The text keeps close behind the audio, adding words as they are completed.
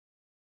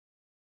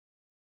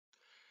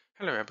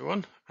Hello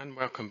everyone and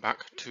welcome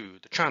back to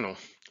the channel.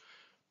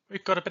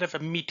 We've got a bit of a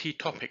meaty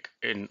topic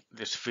in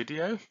this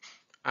video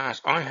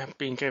as I have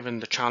been given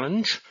the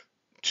challenge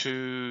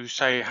to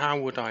say how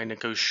would I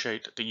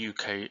negotiate the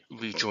UK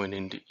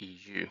rejoining the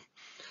EU.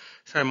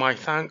 So my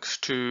thanks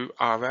to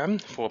RM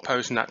for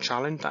posing that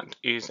challenge. That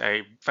is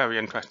a very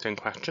interesting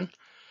question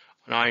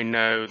and I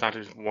know that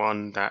is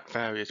one that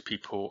various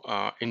people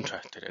are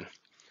interested in.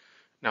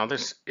 Now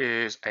this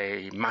is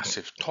a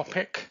massive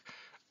topic.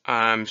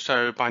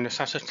 So by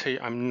necessity,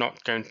 I'm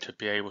not going to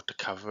be able to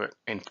cover it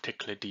in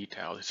particular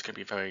detail. It's going to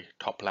be very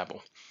top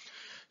level.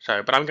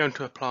 But I'm going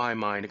to apply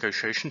my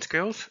negotiation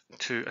skills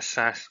to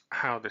assess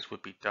how this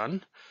would be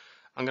done.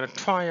 I'm going to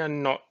try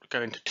and not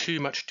go into too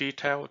much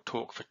detail,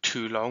 talk for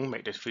too long,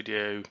 make this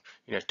video,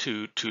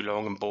 too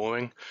long and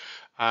boring.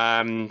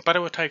 But it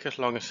will take as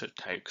long as it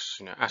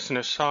takes. As an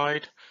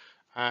aside,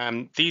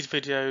 these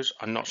videos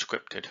are not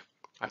scripted.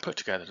 I put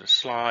together the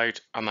slides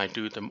and I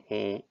do them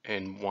all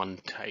in one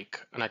take,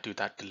 and I do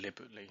that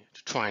deliberately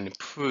to try and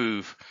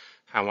improve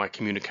how I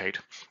communicate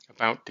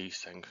about these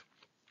things.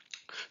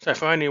 So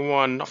for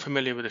anyone not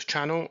familiar with this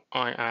channel,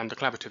 I am the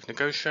Collaborative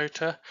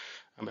Negotiator.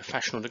 I'm a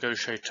professional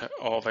negotiator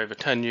of over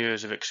 10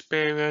 years of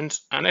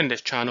experience, and in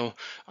this channel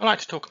I like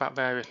to talk about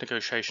various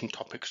negotiation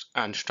topics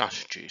and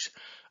strategies.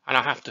 And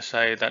I have to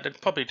say that it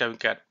probably don't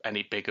get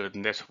any bigger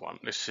than this one.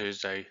 This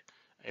is a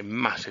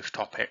massive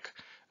topic,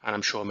 and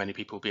I'm sure many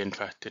people will be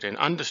interested in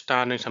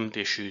understanding some of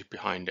the issues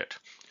behind it.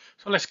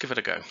 So let's give it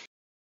a go.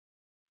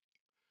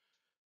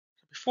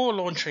 Before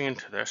launching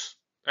into this,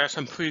 there are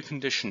some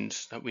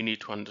preconditions that we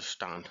need to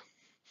understand.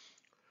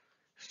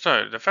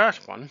 So the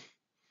first one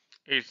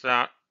is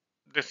that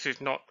this is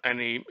not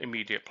any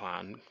immediate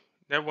plan.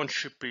 No one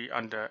should be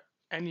under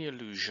any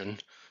illusion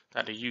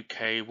that the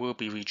UK will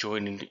be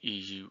rejoining the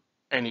EU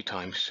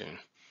anytime soon.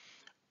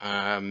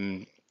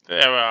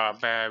 There are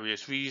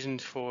various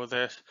reasons for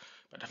this,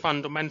 but the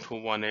fundamental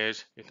one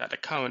is that the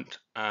current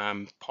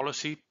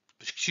policy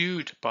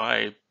pursued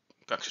by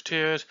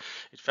Brexiteers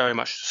is very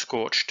much the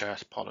scorched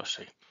earth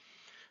policy.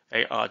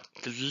 They are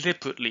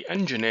deliberately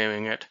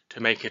engineering it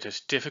to make it as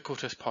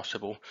difficult as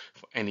possible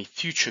for any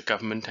future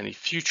government, any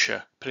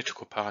future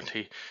political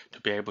party to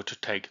be able to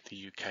take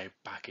the UK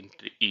back into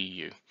the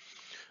EU.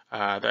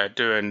 They're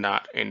doing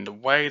that in the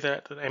way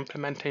that they're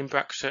implementing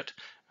Brexit,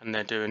 and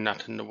they're doing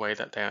that in the way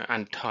that they're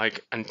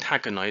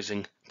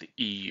antagonizing the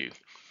EU.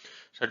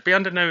 So to be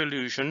under no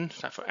illusion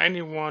that for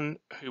anyone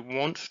who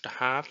wants to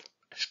have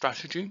a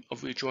strategy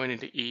of rejoining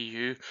the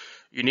EU,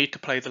 you need to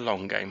play the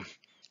long game.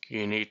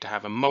 You need to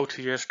have a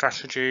multi-year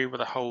strategy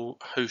with a whole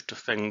host of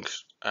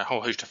things, a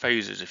whole host of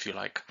phases, if you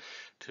like,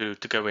 to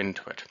go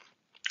into it.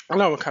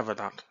 And I will cover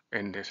that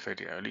in this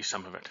video, at least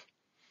some of it.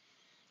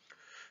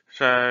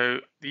 So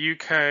the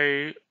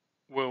UK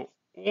will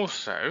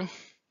also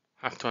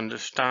have to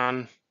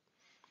understand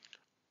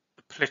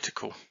the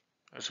political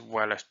as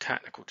well as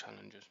technical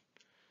challenges.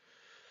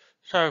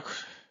 So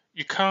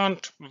you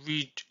can't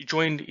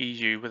rejoin the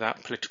EU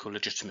without political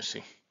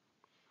legitimacy.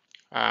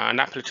 And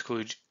that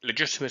political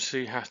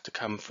legitimacy has to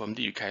come from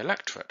the UK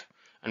electorate.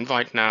 And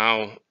right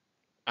now,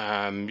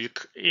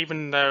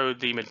 even though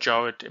the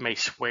majority may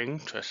swing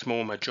to a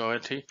small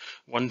majority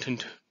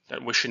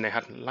wishing they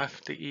hadn't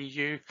left the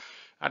EU,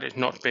 that is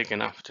not big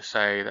enough to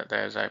say that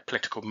there's a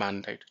political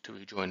mandate to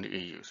rejoin the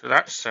EU. So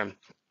that's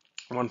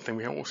one thing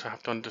we also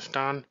have to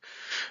understand.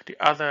 The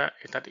other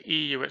is that the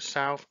EU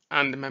itself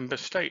and the member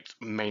states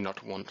may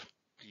not want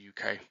the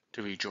UK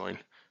to rejoin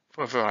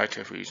for a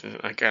variety of reasons.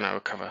 And again, I will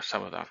cover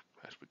some of that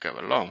as we go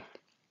along.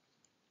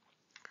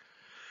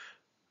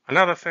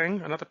 Another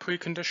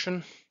precondition,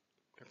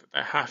 is that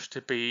there has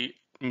to be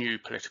new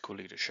political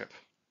leadership.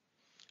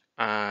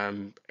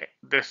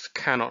 This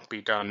cannot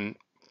be done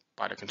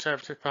by the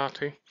Conservative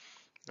Party.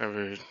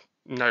 There is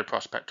no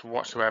prospect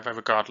whatsoever,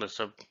 regardless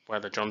of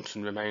whether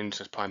Johnson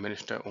remains as Prime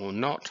Minister or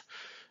not.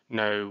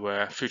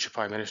 No future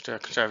Prime Minister,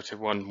 Conservative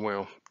one,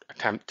 will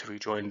attempt to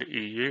rejoin the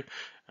EU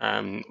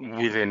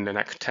within the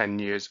next 10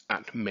 years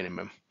at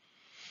minimum.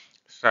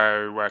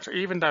 So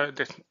even though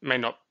this may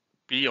not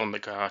be on the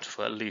guard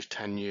for at least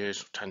 10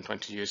 years, 10,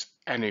 20 years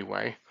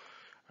anyway,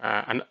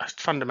 and a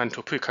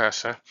fundamental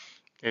precursor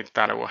is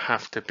that it will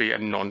have to be a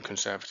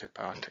non-Conservative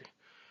party.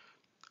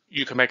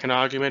 You can make an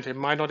argument it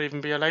might not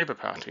even be a Labour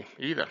Party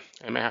either.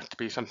 It may have to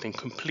be something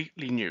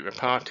completely new, a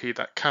party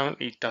that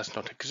currently does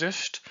not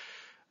exist.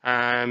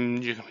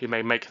 You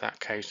may make that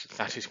case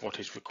that is what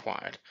is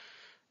required.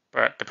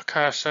 But the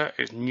precursor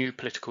is new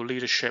political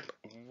leadership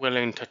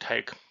willing to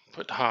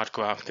put the hard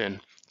graft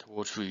in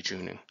towards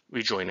rejoining.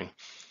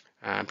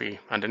 Be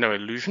under no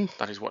illusion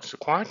that is what's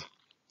required.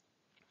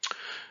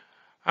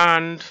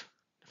 And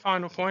the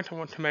final point I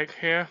want to make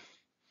here,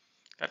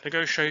 that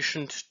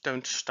negotiations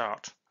don't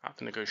start at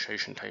the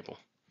negotiation table.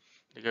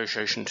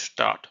 Negotiations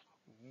start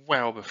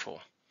well before.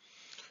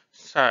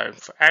 So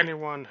for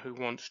anyone who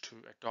wants to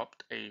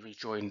adopt a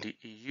rejoin the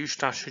EU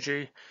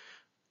strategy,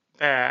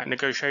 their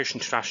negotiation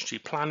strategy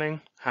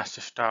planning has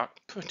to start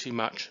pretty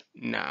much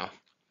now.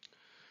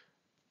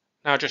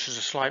 Now, just as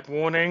a slight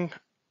warning,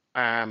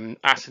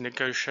 as a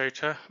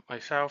negotiator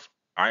myself,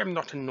 I am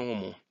not a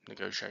normal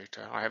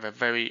negotiator. I have a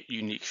very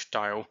unique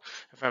style,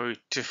 a very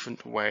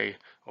different way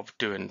of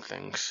doing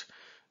things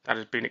that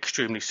has been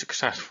extremely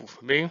successful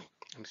for me, and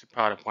it's a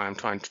part of why I'm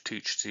trying to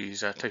teach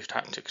these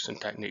tactics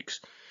and techniques.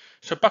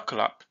 So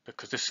buckle up,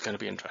 because this is going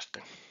to be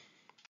interesting.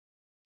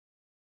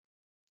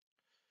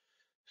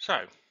 So,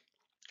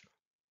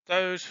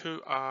 those who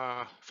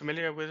are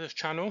familiar with this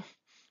channel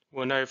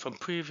will know from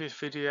previous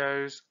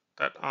videos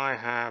that I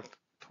have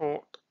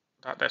taught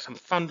that there's some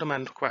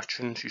fundamental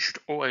questions you should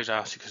always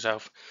ask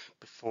yourself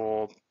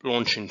before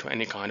launching to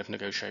any kind of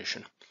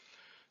negotiation.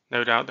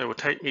 No doubt they will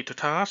take me to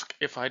task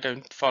if I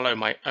don't follow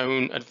my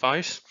own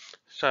advice.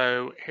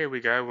 So here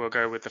we go, we'll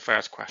go with the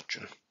first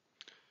question.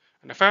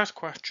 And the first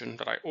question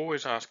that I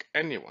always ask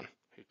anyone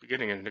who's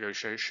beginning a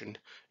negotiation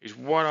is,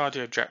 what are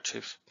the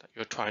objectives that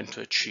you're trying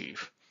to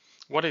achieve?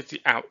 What is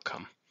the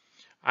outcome?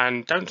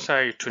 And don't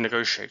say to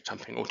negotiate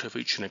something or to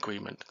reach an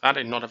agreement. That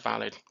is not a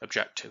valid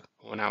objective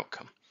or an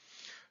outcome.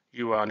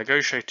 You are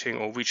negotiating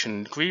or reaching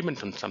an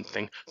agreement on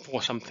something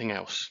for something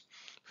else.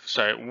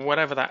 So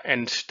whatever that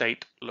end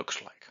state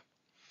looks like.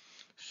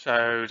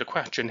 So the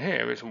question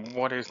here is,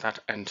 what is that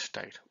end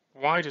state?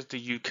 Why does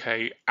the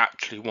UK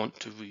actually want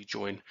to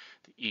rejoin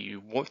the EU?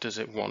 What does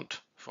it want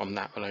from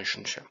that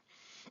relationship?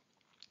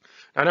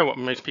 I know what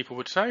most people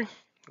would say,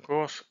 of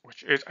course,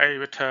 which is a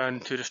return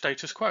to the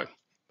status quo,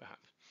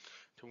 perhaps,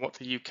 to what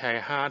the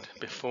UK had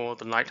before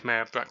the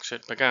nightmare of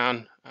Brexit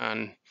began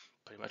and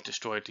pretty much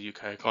destroyed the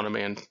UK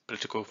economy and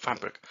political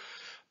fabric.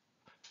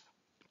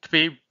 To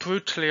be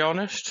brutally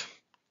honest,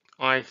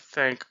 I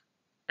think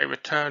a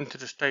return to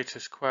the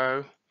status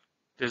quo,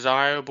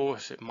 desirable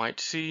as it might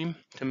seem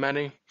to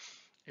many,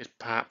 is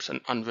perhaps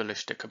an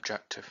unrealistic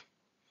objective.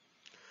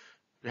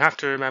 We have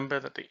to remember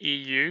that the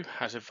EU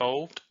has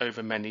evolved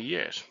over many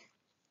years,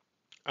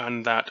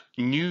 and that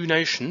new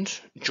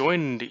nations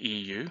joining the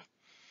EU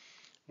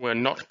will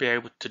not be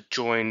able to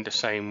join the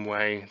same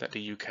way that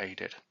the UK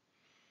did.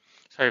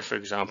 So, for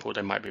example,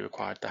 they might be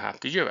required to have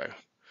the euro.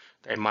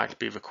 They might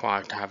be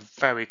required to have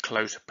very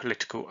close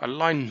political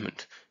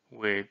alignment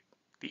with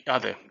the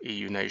other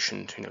EU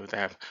nations. They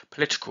have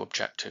political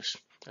objectives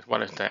as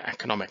well as their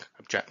economic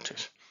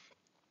objectives.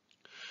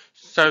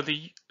 So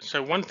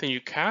one thing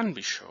you can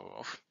be sure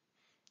of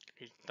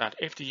is that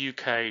if the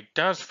UK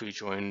does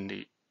rejoin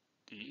the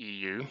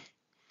EU,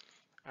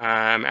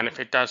 and if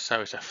it does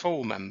so as a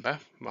full member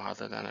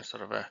rather than a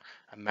sort of a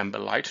member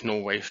light,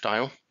 Norway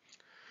style,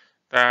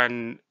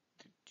 then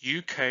the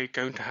UK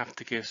going to have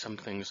to give some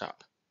things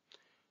up.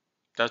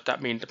 Does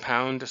that mean the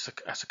pound as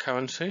a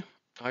currency?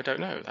 I don't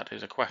know. That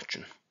is a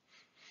question.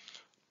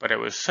 But it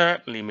will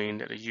certainly mean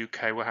that the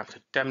UK will have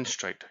to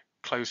demonstrate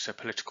closer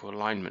political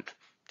alignment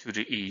to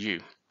the EU.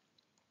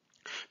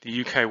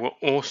 The UK will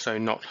also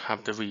not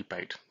have the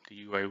rebate.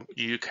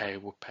 The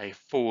UK will pay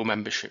full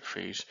membership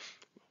fees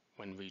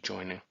when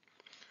rejoining.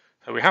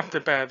 So we have to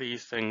bear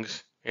these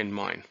things in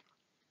mind.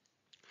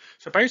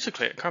 So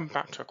basically it comes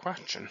back to a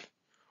question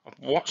of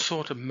what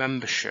sort of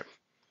membership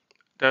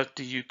does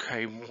the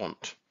UK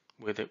want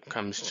when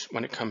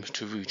it comes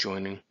to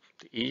rejoining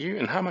the EU,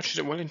 and how much is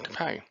it willing to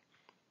pay?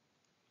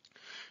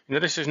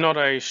 This is not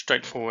a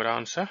straightforward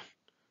answer.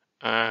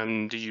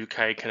 The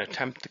UK can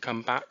attempt to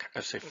come back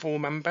as a full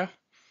member,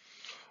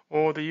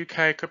 or the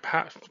UK could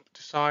perhaps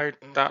decide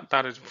that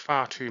that is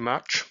far too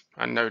much,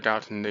 and no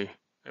doubt in the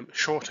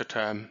shorter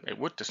term it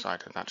would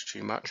decide that that's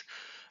too much,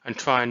 and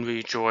try and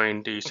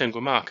rejoin the single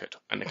market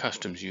and the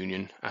customs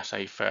union as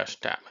a first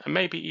step, and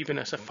maybe even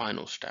as a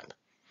final step.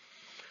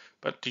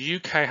 But the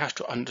UK has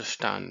to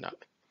understand that.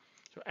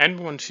 So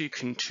anyone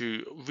seeking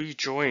to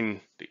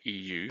rejoin the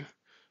EU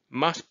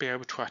must be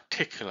able to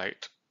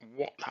articulate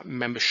what that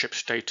membership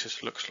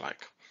status looks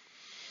like.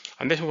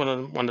 And this is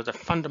one of the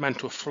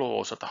fundamental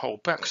flaws of the whole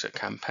Brexit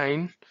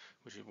campaign,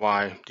 which is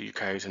why the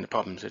UK is in the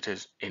problems it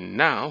is in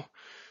now,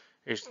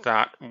 is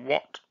that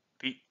what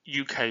the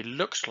UK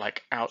looks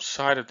like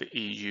outside of the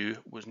EU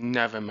was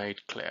never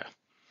made clear.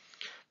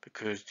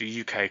 Because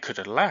the UK could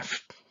have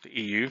left the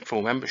EU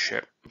full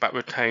membership but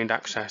retained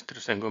access to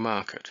the single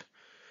market.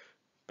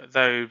 But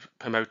those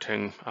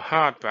promoting a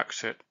hard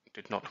Brexit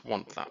did not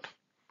want that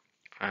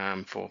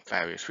for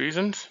various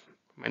reasons,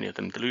 many of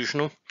them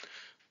delusional,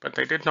 but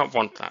they did not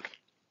want that.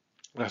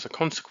 And as a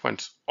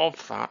consequence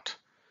of that,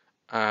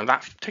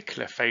 that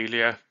particular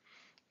failure,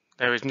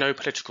 there is no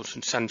political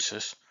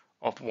consensus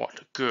of what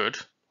good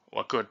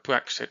or good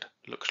Brexit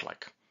looks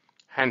like.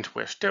 Hence,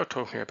 we're still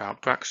talking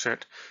about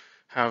Brexit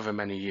however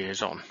many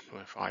years on.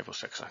 We're 5 or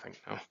 6, I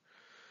think, now.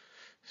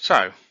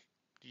 So,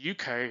 the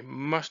UK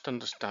must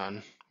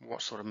understand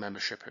what sort of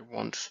membership it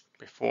wants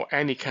before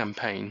any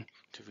campaign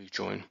to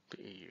rejoin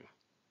the EU.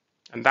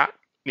 And that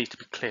needs to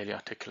be clearly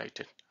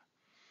articulated.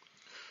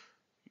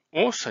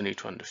 You also need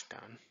to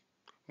understand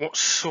what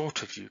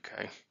sort of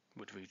UK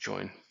would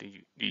rejoin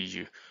the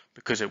EU,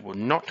 because it will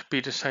not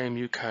be the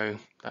same UK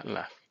that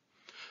left.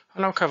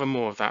 And I'll cover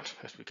more of that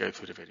as we go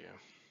through the video.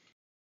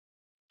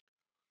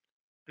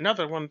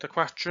 Another one of the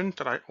questions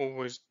that I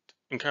always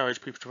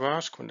encourage people to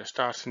ask when they're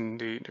starting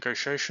the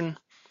negotiation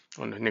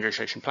or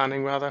negotiation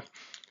planning rather,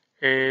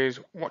 is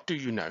what do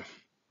you know?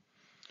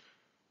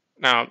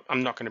 Now,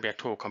 I'm not going to be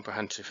at all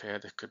comprehensive here.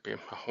 This could be a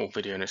whole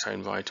video in its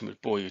own right and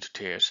would bore you to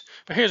tears.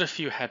 But here's a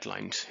few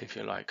headlines, if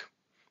you like,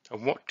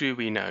 of what do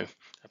we know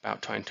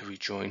about trying to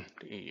rejoin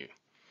the EU.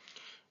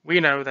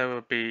 We know there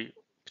will be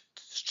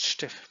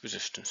stiff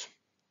resistance.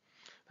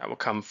 That will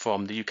come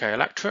from the UK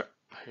electorate,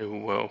 who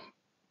will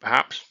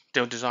perhaps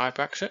still desire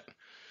Brexit.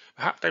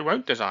 Perhaps they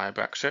won't desire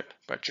Brexit,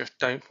 but just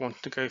don't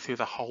want to go through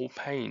the whole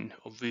pain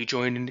of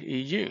rejoining the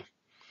EU.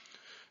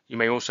 You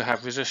may also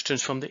have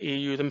resistance from the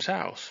EU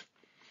themselves.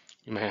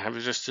 You may have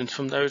resistance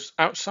from those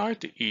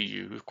outside the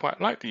EU who quite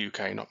like the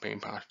UK not being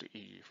part of the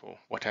EU for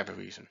whatever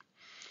reason.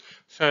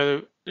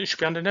 So you should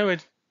be under no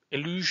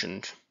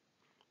illusions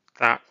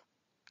that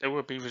there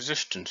will be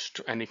resistance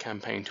to any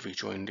campaign to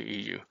rejoin the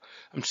EU.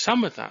 And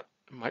some of that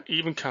might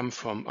even come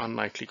from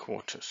unlikely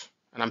quarters.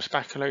 And I'm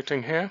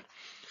speculating here,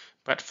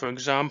 but for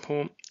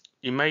example,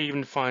 you may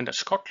even find that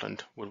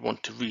Scotland would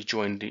want to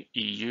rejoin the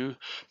EU,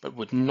 but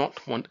would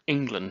not want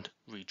England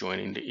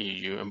rejoining the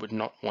EU and would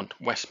not want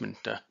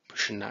Westminster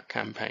pushing that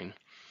campaign.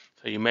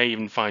 So you may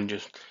even find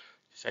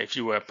say if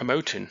you were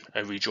promoting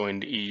a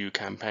rejoin the EU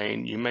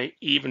campaign, you may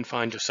even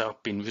find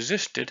yourself being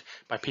resisted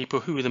by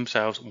people who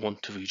themselves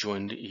want to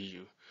rejoin the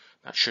EU.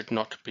 That should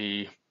not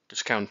be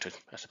discounted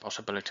as a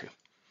possibility.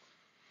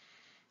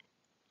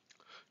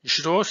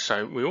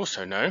 We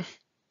also know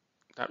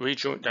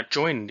that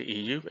joining the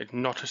EU is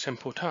not a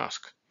simple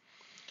task.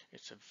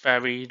 It's a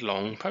very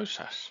long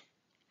process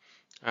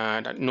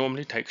that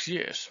normally takes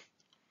years.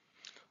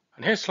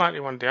 And here's slightly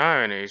one of the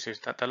ironies is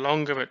that the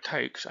longer it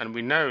takes, and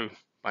we know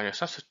by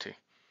necessity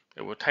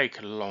it will take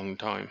a long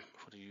time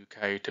for the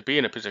UK to be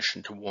in a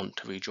position to want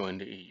to rejoin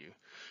the EU.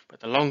 But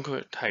the longer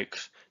it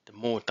takes, the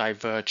more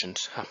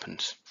divergence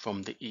happens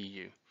from the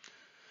EU.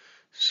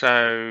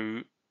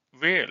 So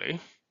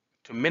really,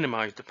 to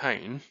minimise the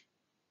pain,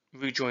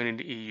 rejoining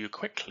the EU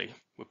quickly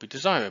would be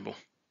desirable.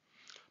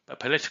 But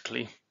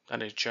politically,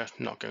 that is just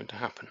not going to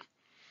happen.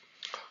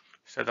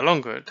 So the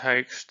longer it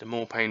takes, the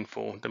more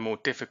painful, the more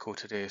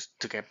difficult it is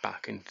to get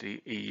back into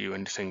the EU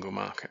and the single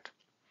market.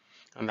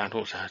 And that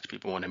also has to be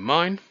borne in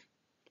mind.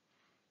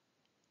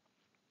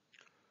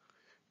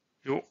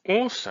 You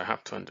also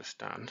have to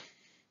understand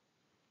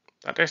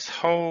that this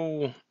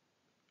whole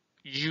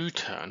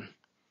U-turn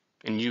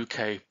in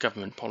UK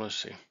government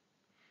policy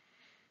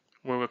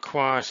will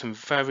require some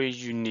very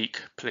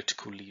unique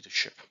political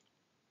leadership.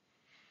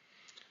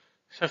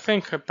 So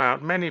think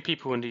about many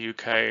people in the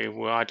UK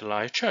will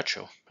idolise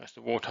Churchill as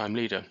the wartime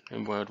leader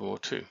in World War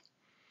II.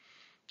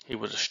 He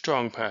was a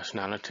strong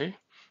personality,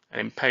 an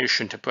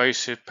impatient,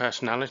 abrasive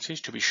personality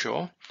to be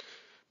sure,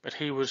 but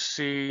he was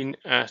seen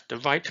as the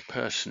right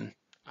person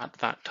at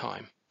that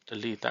time to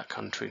lead that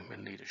country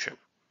in leadership,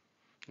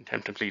 in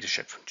terms of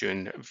leadership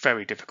during a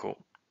very difficult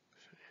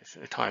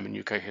time in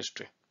UK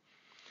history.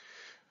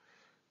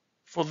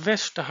 For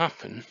this to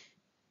happen,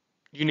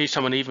 you need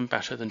someone even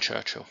better than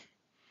Churchill.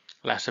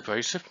 Less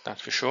abrasive,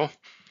 that's for sure.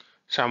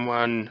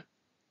 Someone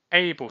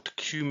able to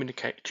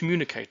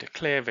communicate a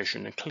clear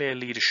vision, a clear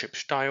leadership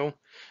style,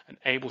 and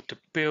able to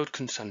build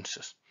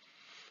consensus.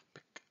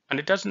 And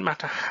it doesn't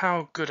matter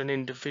how good an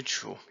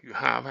individual you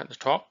have at the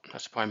top,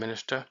 as the Prime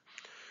Minister,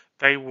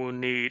 they will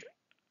need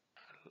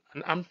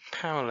an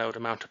unparalleled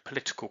amount of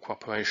political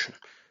cooperation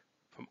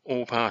from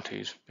all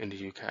parties in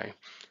the UK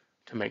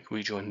to make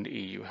rejoining the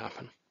EU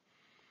happen.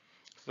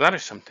 So that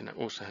is something that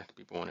also has to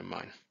be borne in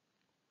mind.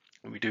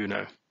 And we do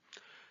know.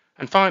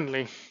 And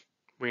finally,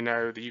 we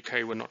know the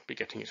UK will not be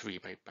getting its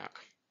rebate back.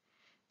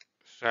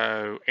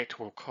 So it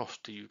will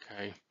cost the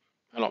UK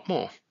a lot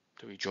more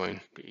to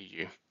rejoin the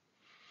EU.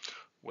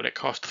 Will it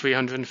cost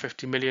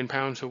 £350 million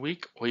a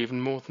week or even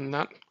more than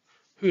that?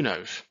 Who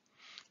knows?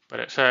 But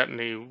it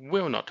certainly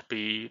will not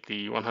be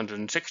the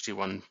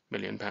 £161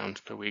 million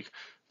per week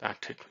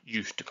that it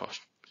used to cost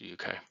the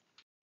UK.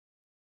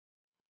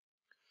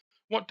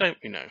 What don't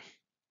we know?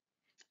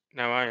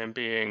 Now I am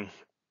being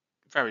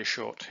very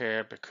short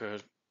here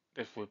because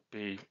this would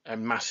be a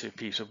massive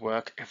piece of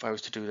work if I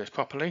was to do this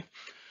properly.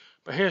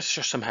 But here's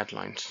just some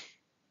headlines,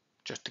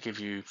 just to give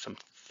you some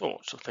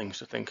thoughts or things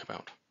to think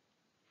about.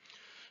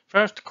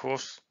 First, of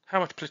course,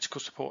 how much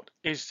political support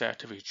is there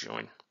to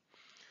rejoin?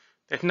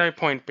 There's no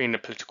point being a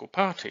political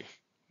party.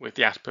 With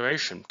the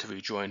aspiration to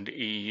rejoin the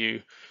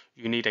EU,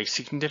 you need a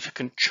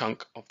significant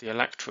chunk of the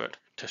electorate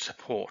to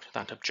support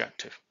that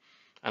objective.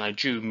 And I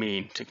do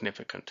mean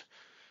significant.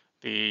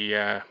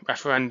 The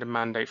referendum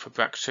mandate for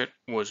Brexit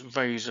was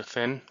razor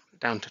thin,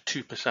 down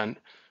to 2%.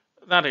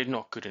 That is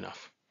not good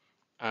enough.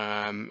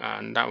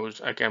 And that was,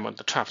 again, one of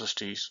the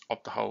travesties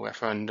of the whole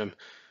referendum,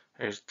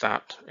 is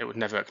that it was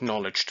never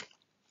acknowledged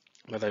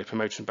by those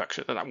promoting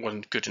Brexit that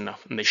wasn't good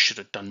enough, and they should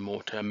have done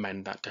more to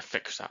amend that, to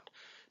fix that,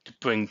 to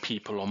bring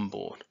people on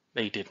board.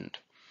 They didn't.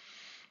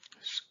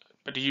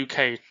 But the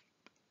UK,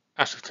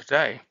 as of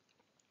today,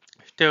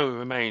 still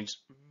remains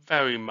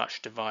very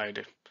much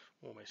divided,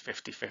 almost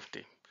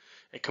 50-50.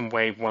 It can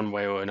wave one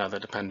way or another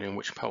depending on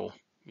which poll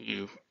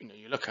you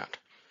look at.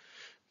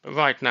 But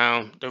right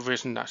now, there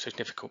isn't that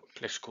significant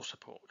political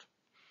support.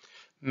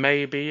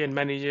 Maybe in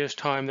many years'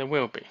 time there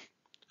will be.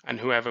 And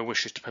whoever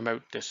wishes to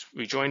promote this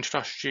rejoin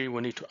strategy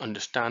will need to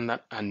understand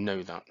that and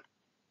know that.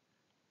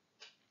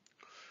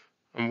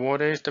 And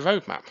what is the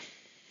roadmap?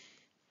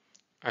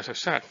 As I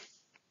said,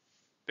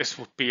 this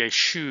will be a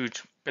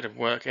huge bit of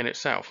work in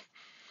itself.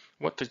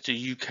 What does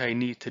the UK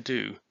need to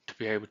do to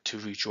be able to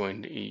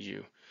rejoin the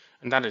EU?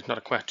 And that is not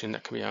a question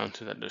that can be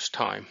answered at this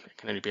time. It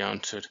can only be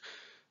answered,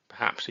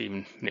 perhaps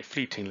even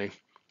fleetingly,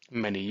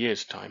 many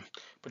years' time.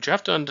 But you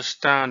have to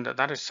understand that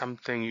that is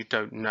something you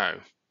don't know,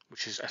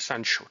 which is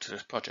essential to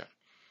this project.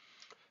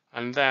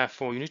 And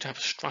therefore, you need to have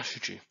a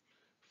strategy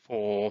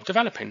for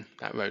developing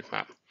that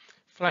roadmap,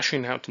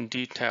 fleshing out in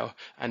detail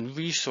and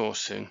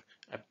resourcing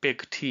a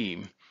big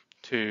team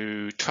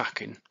to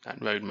tracking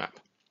that roadmap.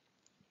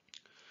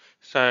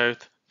 So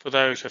for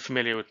those who are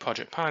familiar with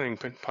project planning,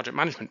 project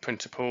management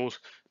principles,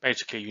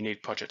 basically you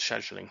need project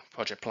scheduling,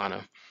 project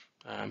planner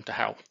to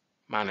help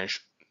manage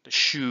the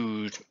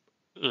huge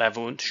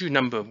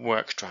number of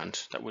work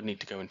strands that would need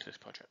to go into this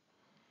project.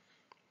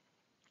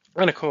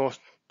 And of course,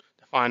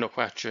 the final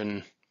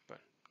question, but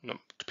not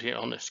to be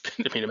honest,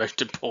 going to be the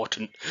most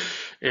important,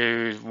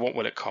 is what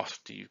will it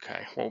cost the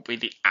UK? What will be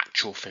the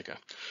actual figure?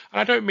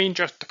 And I don't mean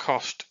just the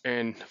cost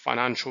in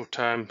financial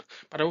terms,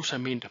 but I also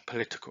mean the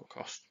political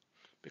cost,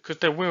 because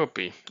there will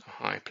be a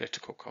high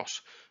political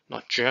cost,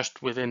 not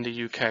just within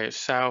the UK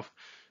itself,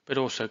 but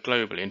also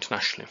globally,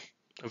 internationally,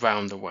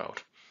 around the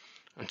world.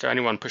 And so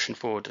anyone pushing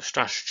forward the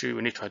strategy,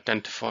 we need to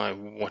identify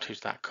what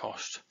is that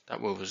cost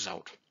that will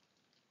result.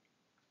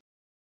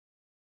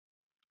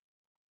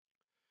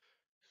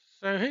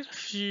 So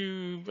here's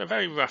a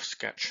very rough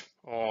sketch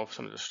of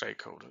some of the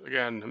stakeholders.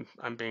 Again,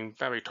 I'm being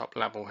very top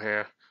level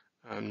here.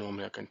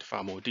 Normally I go into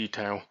far more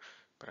detail,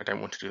 but I don't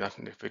want to do that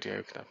in this video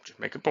because that would just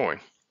make it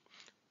boring.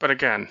 But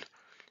again,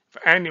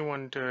 for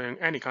anyone doing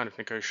any kind of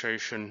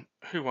negotiation,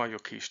 who are your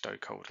key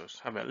stakeholders?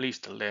 Have at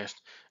least a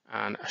list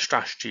and a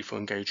strategy for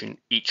engaging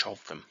each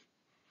of them.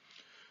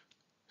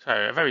 So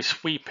a very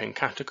sweeping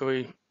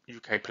category,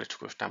 UK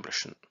political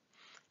establishment.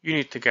 You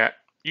need to get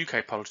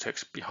UK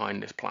politics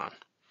behind this plan.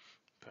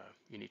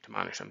 You need to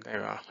manage them. They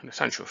are an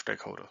essential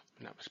stakeholder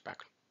in that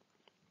respect.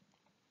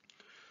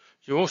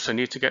 You also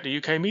need to get the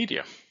UK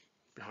media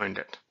behind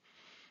it.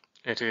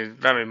 It is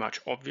very much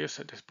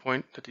obvious at this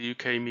point that the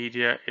UK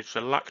media is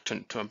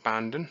reluctant to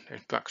abandon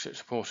its Brexit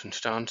supporting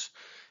stance.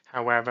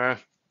 However,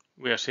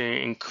 we are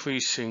seeing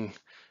increasing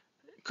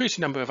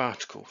number of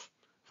articles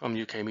from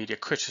UK media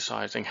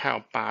criticising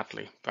how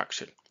badly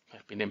Brexit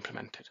has been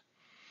implemented.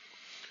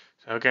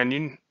 So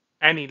again,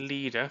 any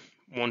leader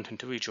wanting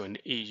to rejoin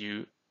the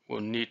EU will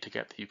need to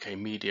get the UK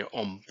media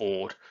on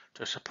board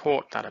to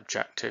support that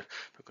objective,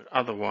 because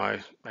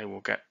otherwise they will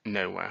get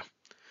nowhere.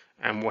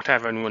 And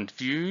whatever anyone's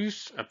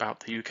views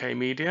about the UK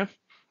media,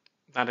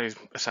 that is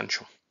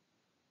essential.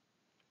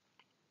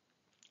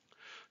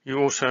 You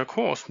also, of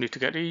course, need to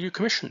get the EU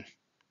Commission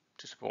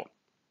to support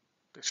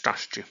this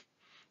strategy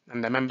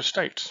and their member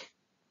states.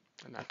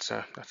 And that's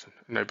a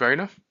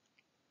no-brainer.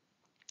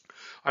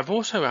 I've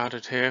also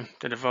added here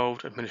the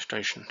devolved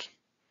administrations.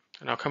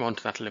 And I'll come on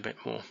to that a little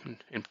bit more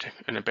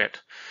in a bit.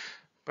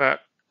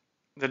 But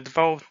the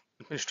devolved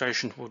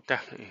administration will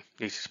definitely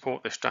need to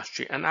support this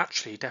strategy and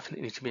actually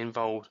definitely need to be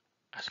involved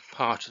as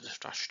part of the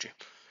strategy.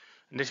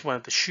 And this is one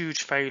of the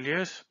huge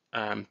failures,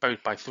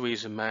 both by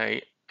Theresa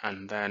May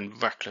and then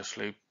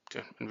recklessly, to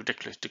a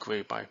ridiculous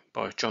degree, by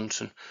Boris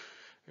Johnson,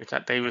 is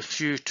that they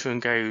refuse to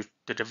engage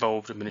the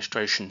devolved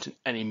administrations in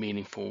any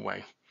meaningful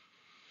way.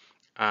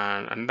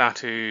 And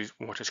that is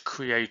what has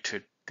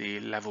created the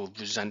level of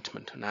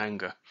resentment and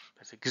anger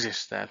that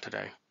exists there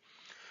today.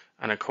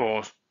 And of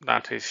course,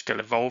 that is still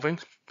evolving,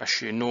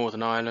 especially in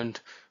Northern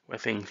Ireland, where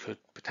things could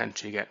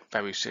potentially get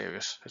very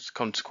serious as a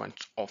consequence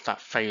of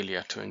that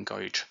failure to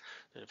engage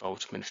the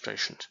devolved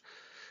administrations.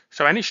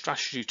 So any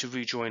strategy to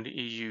rejoin the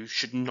EU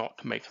should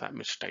not make that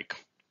mistake.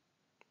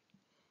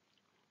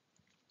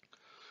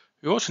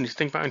 You also need to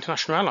think about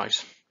international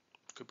allies.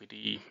 It could be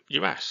the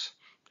US,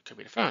 it could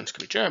be France, it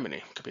could be Germany,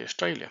 it could be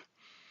Australia.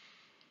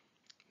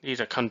 These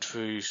are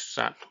countries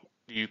that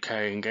the UK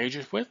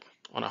engages with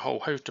on a whole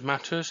host of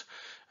matters,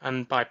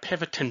 and by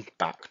pivoting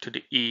back to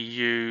the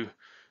EU,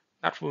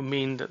 that will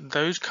mean that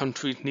those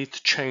countries need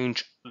to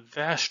change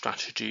their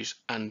strategies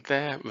and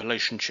their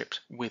relationships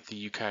with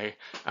the UK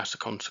as a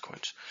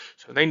consequence.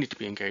 So they need to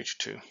be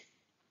engaged too.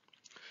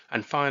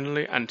 And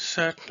finally, and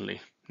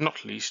certainly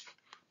not least,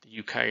 the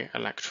UK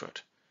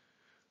electorate.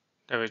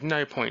 There is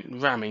no point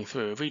ramming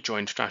through a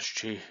rejoin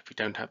strategy if you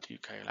don't have the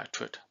UK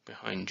electorate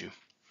behind you.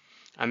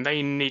 And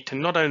they need to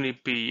not only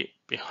be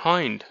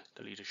behind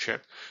the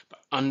leadership, but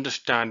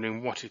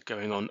understanding what is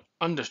going on,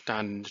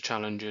 understanding the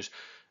challenges,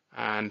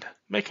 and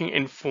making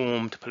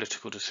informed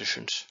political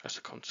decisions as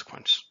a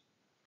consequence.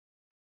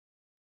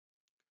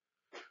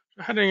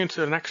 So heading into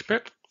the next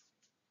bit,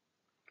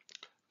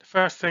 the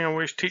first thing I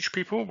always teach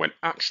people when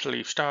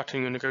actually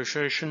starting the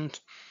negotiations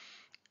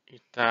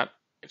is that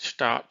it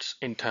starts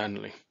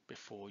internally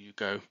before you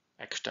go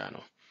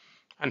external.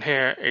 And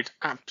here it's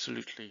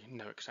absolutely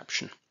no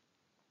exception.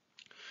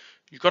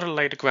 you've got to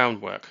lay the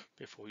groundwork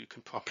before you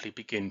can properly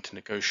begin to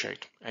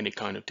negotiate any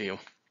kind of deal.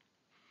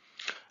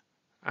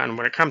 And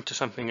when it comes to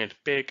something as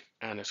big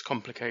and as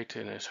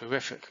complicated and as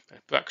horrific as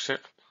Brexit,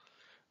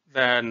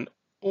 then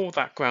all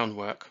that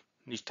groundwork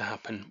needs to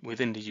happen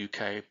within the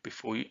UK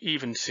before you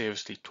even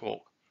seriously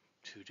talk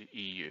to the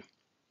EU.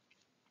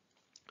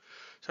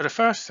 So the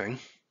first thing,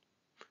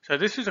 so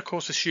this is of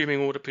course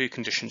assuming all the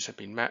preconditions have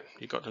been met.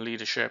 You've got the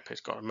leadership, it's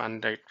got a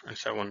mandate and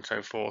so on and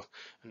so forth,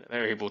 and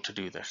they're able to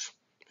do this.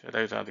 So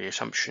those are the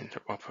assumptions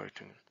that we're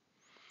operating on.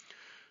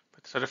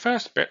 So the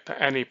first bit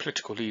that any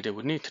political leader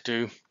would need to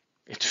do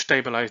is to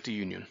stabilise the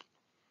union.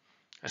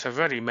 As I've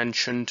already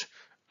mentioned,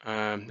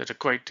 there's a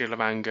great deal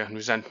of anger and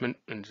resentment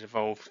in the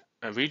devolved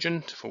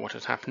region for what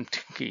has happened,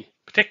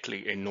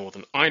 particularly in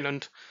Northern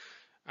Ireland,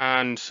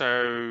 and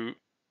so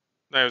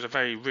there's a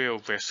very real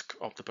risk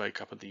of the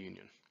breakup of the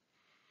union.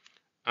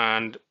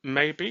 And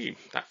maybe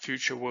that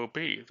future will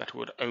be that it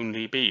would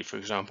only be, for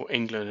example,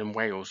 England and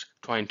Wales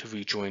trying to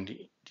rejoin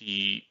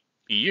the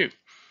EU.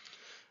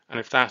 And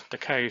if that's the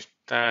case,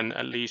 then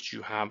at least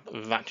you have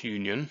that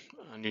union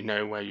and you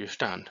know where you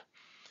stand.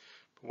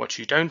 But what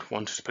you don't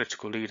want as a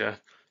political leader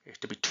is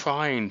to be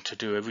trying to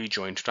do a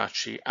rejoin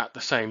strategy at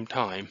the same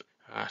time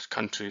as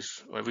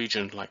countries or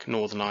regions like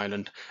Northern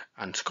Ireland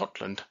and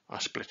Scotland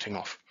are splitting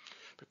off,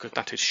 because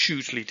that is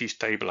hugely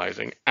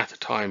destabilising at a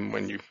time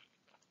when you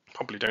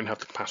probably don't have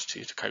the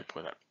capacity to cope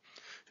with it.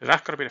 So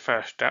that's got to be the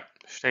first step: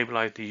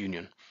 stabilise the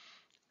union,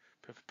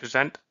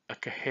 present a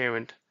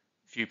coherent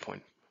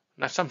viewpoint.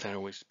 And that's something I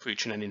always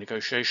preach in any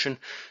negotiation.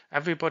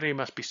 Everybody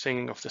must be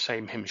singing off the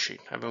same hymn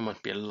sheet. Everyone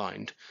must be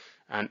aligned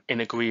and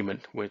in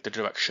agreement with the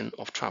direction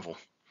of travel.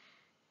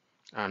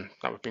 And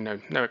that would be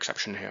no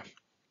exception here.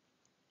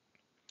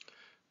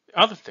 The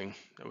other thing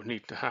that would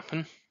need to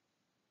happen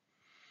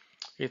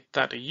is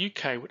that the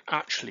UK would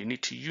actually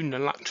need to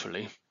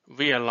unilaterally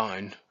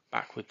realign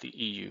back with the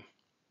EU.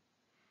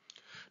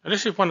 Now,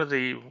 this is one of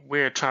the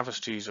weird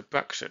travesties of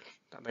Brexit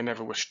that they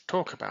never wish to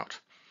talk about,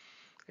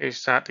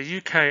 is that the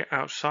UK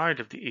outside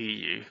of the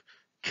EU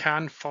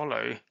can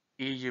follow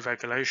EU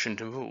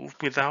regulations and rules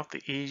without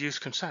the EU's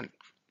consent.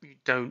 You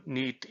don't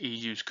need the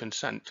EU's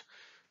consent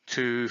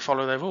to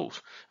follow their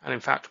rules. And in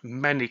fact,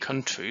 many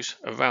countries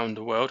around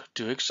the world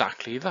do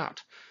exactly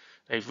that.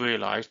 They've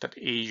realised that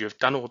the EU have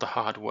done all the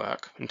hard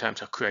work in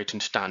terms of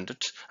creating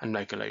standards and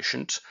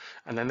regulations,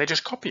 and then they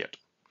just copy it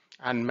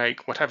and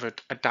make whatever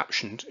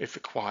adaptations is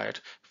required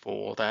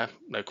for their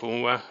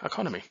local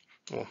economy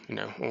or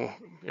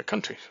your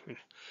country.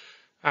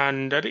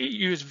 And the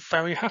EU is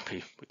very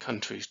happy with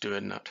countries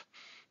doing that.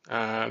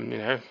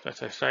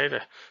 As I say,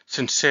 the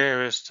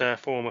sincerest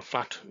form of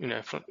flat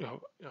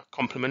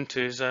compliment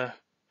is to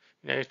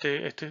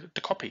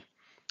copy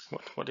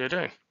what they're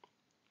doing.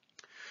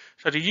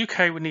 So the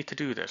UK would need to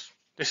do this.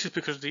 This is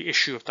because of the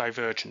issue of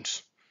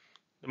divergence.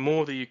 The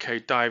more the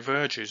UK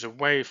diverges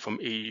away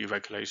from EU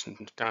regulations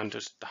and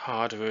standards, the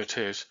harder it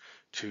is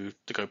to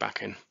go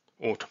back in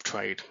or to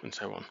trade and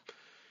so on.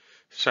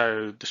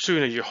 So the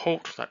sooner you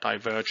halt that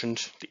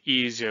divergence, the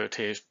easier it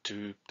is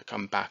to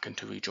come back and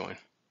to rejoin.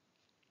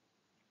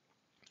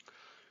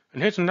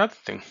 And here's another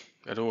thing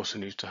that also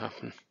needs to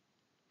happen.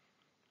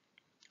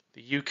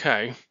 The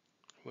UK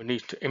will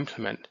need to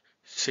implement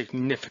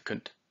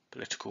significant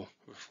political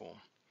reform.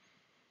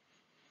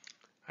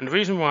 And the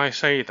reason why I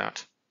say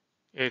that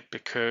is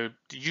because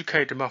the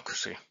UK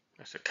democracy,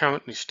 as it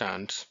currently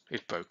stands,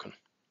 is broken.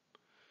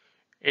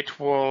 It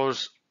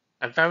was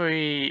a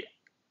very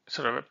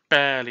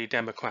barely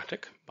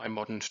democratic by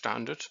modern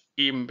standards,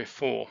 even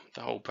before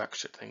the whole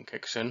Brexit thing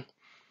kicks in.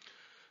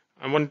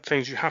 And one of the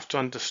things you have to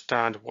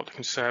understand what the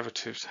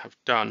Conservatives have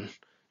done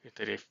is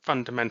that they've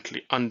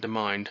fundamentally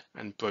undermined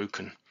and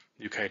broken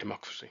UK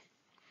democracy.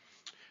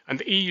 And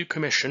the EU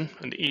Commission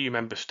and the EU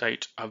member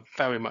states are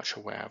very much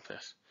aware of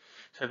this.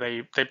 So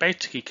they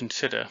basically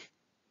consider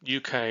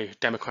UK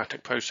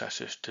democratic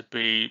processes to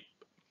be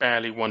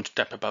barely one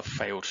step above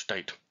failed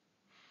state.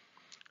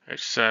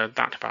 It's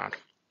that bad.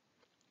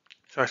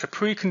 So as a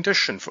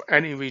precondition for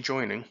any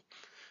rejoining,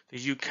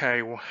 the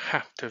UK will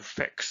have to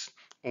fix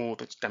all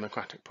its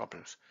democratic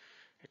problems.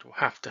 It will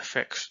have to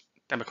fix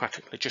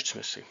democratic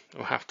legitimacy. It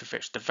will have to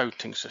fix the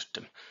voting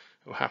system.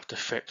 It will have to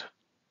fix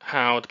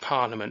how the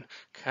Parliament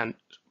can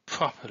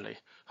properly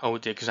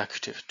hold the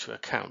executive to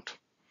account.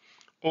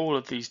 All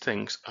of these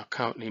things are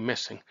currently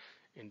missing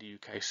in the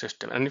UK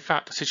system. And in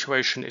fact, the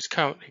situation is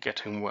currently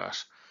getting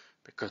worse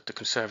because the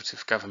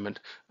Conservative government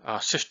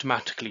are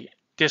systematically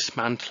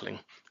dismantling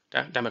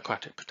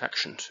democratic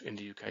protections in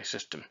the UK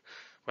system,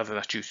 whether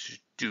that's due to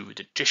do with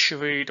the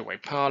judiciary, the way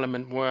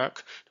Parliament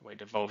work, the way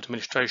devolved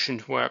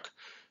administrations work.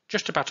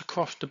 Just about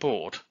across the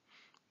board,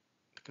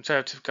 the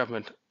Conservative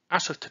government,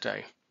 as of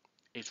today,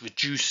 is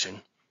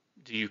reducing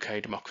the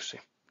UK democracy,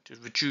 it is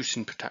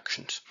reducing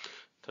protections.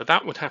 So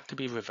that would have to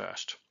be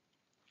reversed.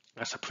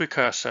 That's a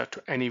precursor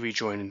to any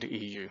rejoining the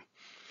EU.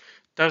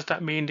 Does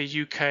that mean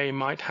the UK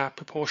might have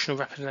proportional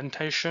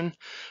representation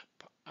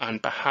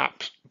and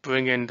perhaps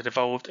bring in the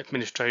devolved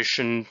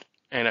administration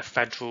in a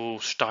federal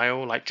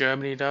style like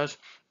Germany does?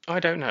 I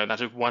don't know.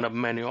 That is one of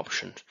many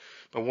options.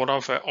 but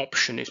whatever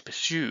option is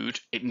pursued,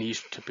 it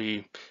needs to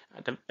be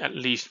at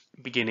least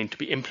beginning to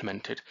be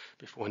implemented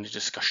before any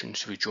discussions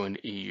to rejoin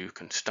the EU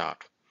can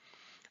start.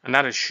 And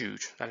that is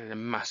huge. That is a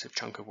massive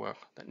chunk of work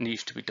that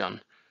needs to be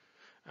done.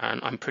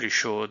 And I'm pretty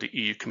sure the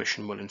EU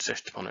Commission will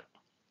insist upon it.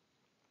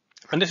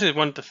 And this is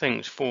one of the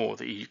things for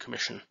the EU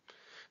Commission.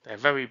 They're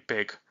very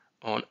big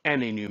on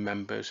any new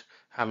members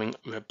having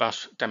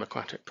robust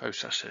democratic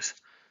processes.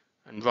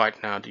 And right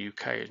now the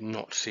UK is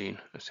not seen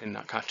as in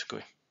that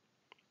category.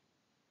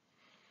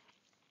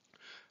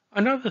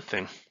 Another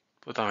thing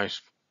that I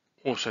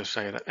also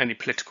say that any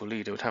political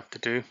leader would have to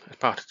do as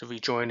part of the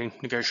rejoining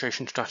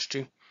negotiation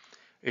strategy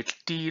is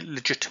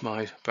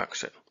delegitimise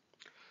Brexit.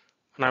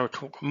 And I will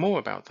talk more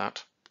about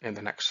that in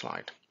the next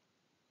slide.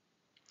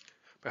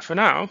 But for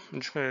now,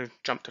 I'm just going to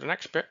jump to the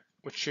next bit,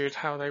 which is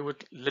how they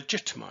would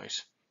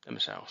legitimise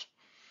themselves.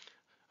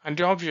 And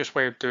the obvious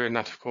way of doing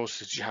that, of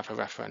course, is you have a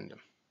referendum.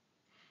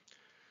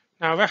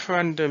 Now, a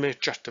referendum is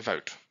just a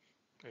vote.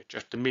 It's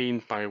just a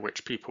means by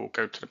which people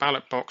go to the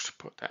ballot box,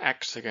 put their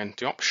X against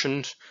the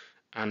options,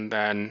 and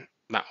then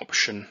that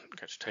option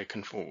gets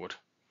taken forward.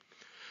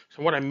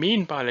 So what I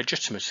mean by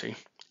legitimacy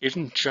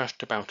isn't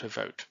just about a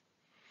vote.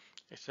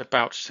 It's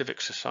about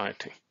civic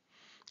society.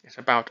 It's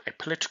about a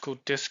political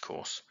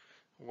discourse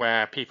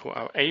where people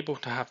are able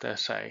to have their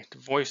say, to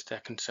voice their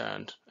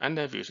concerns and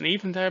their views, and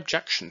even their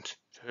objections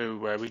to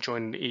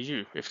rejoining the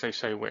EU if they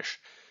so wish.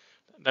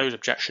 Those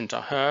objections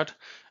are heard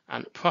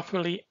and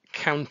properly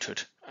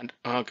countered and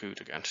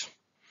argued against.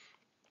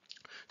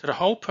 So the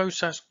whole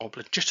process of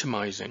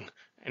legitimising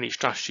any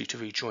strategy to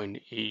rejoin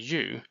the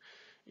EU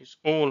is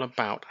all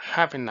about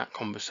having that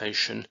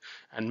conversation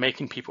and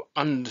making people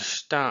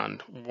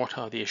understand what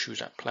are the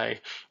issues at play,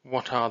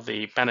 what are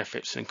the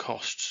benefits and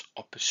costs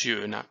of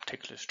pursuing that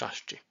particular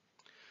strategy.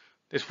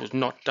 This was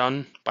not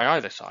done by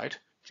either side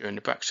during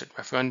the Brexit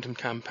referendum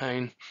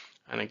campaign,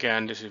 and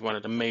again this is one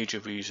of the major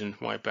reasons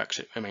why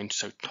Brexit remains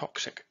so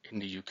toxic in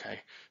the UK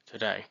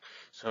today.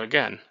 So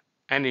again,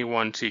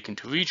 anyone seeking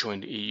to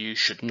rejoin the EU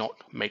should not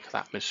make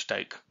that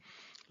mistake.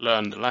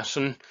 Learn the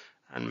lesson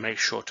and make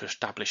sure to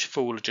establish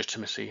full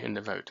legitimacy in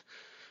the vote.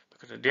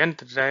 Because at the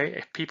end of the day,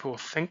 if people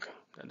think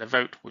that the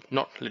vote was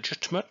not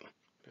legitimate,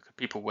 because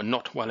people were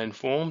not well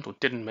informed or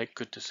didn't make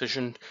good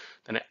decisions,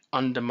 then it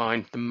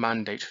undermines the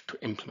mandate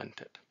to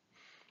implement it.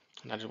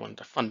 And that is one of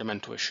the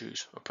fundamental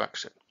issues of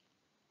Brexit.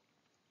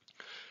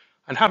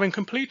 And having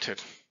completed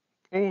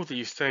all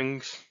these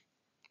things,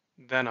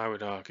 then I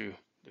would argue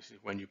this is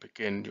when you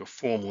begin your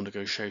formal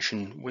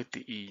negotiation with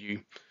the EU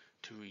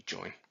to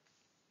rejoin.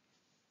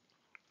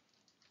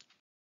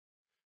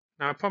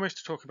 Now, I promised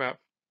to talk about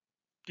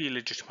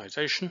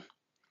delegitimisation,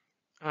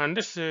 and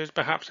this is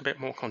perhaps a bit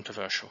more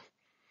controversial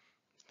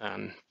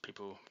than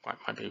people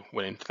might be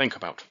willing to think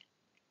about.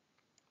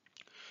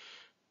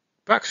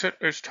 Brexit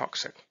is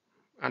toxic,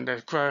 and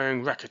there's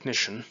growing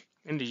recognition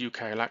in the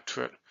UK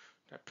electorate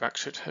that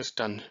Brexit has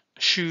done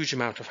a huge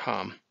amount of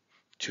harm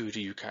to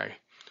the UK,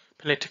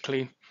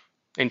 politically,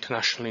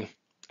 internationally,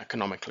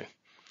 economically.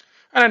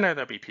 And I know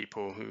there'll be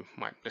people who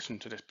might listen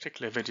to this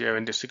particular video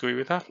and disagree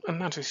with that, and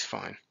that is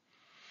fine.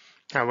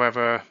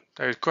 However,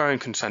 there is growing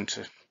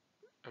consensus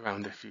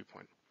around this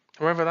viewpoint.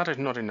 However, that is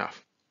not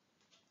enough.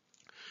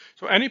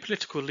 So any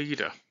political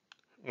leader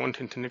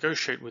wanting to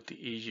negotiate with the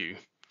EU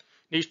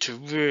needs to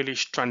really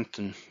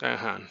strengthen their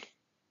hand.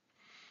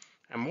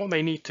 And what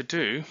they need to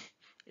do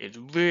is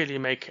really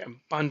make it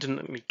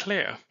abundantly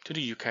clear to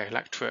the UK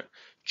electorate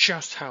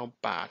just how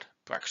bad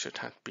Brexit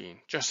has been,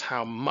 just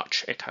how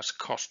much it has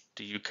cost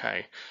the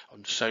UK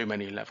on so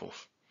many levels.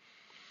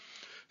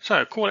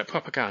 So call it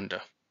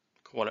propaganda,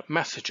 call it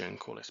messaging,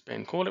 call it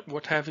spin, call it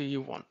whatever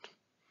you want.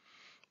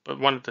 But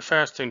one of the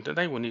first things that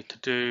they will need to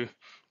do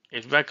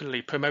is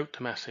regularly promote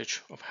the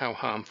message of how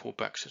harmful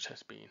Brexit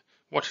has been,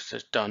 what it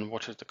has done,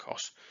 what is the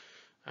cost,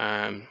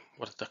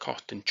 what is the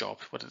cost in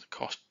jobs, what is the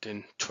cost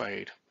in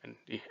trade, and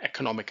the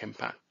economic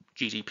impact,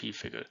 GDP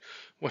figures,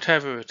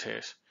 whatever it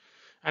is.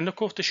 And of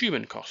course the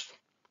human cost.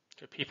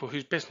 The people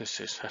whose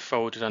businesses have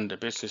folded under,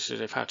 businesses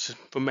they've had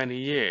for many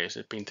years,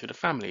 they've been through the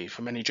family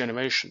for many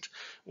generations,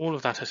 all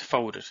of that has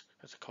folded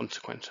as a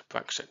consequence of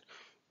Brexit.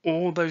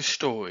 All those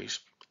stories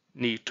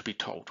need to be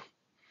told.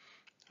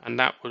 And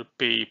that would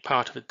be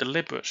part of a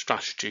deliberate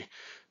strategy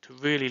to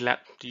really let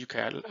the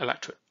UK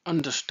electorate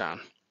understand,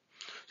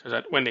 so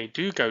that when they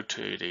do go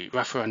to the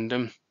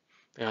referendum,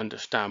 they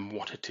understand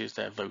what it is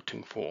they're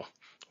voting for,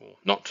 or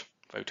not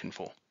voting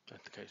for, as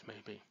the case may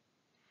be.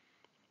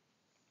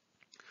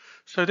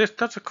 So this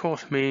does of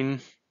course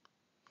mean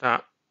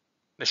that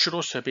there should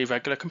also be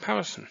regular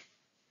comparison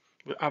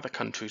with other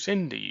countries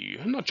in the EU,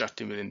 and not just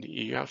within the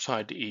EU,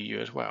 outside the EU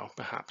as well,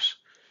 perhaps.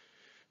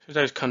 So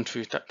those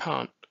countries that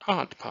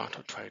aren't part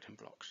of trading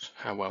blocs,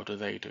 how well do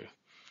they do?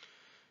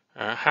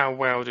 How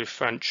well do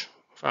France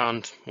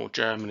or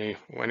Germany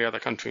or any other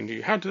country in the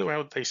EU, how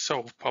well do they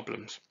solve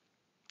problems?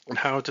 And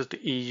how does the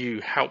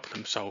EU help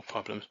them solve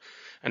problems?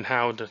 And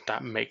how does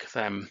that make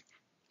them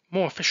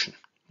more efficient,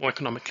 more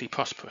economically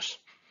prosperous,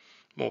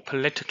 more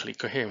politically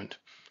coherent,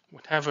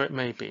 whatever it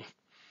may be?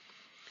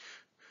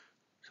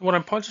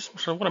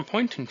 So what I'm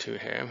pointing to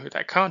here is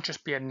that it can't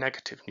just be a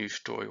negative news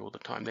story all the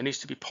time. There needs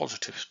to be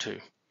positives too.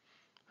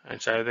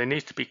 And so there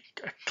needs to be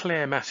a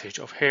clear message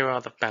of here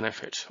are the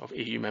benefits of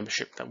EU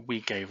membership that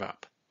we gave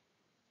up.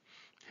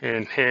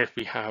 And here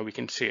we how we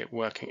can see it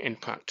working in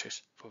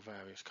practice for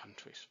various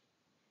countries.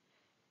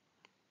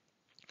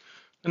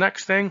 The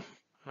next thing,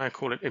 I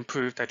call it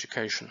improved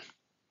education.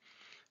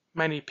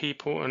 Many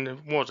people, and there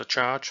was a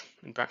charge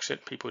in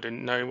Brexit, people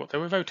didn't know what they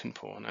were voting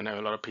for. And I know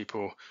a lot of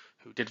people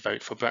who did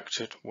vote for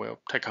Brexit will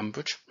take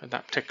umbrage at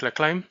that particular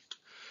claim.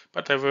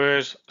 But there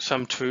was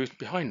some truth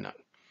behind that.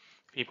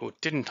 People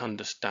didn't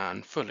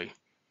understand fully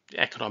the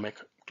economic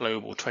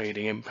global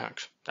trading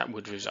impact that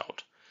would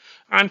result.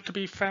 And to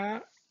be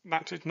fair,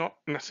 that is not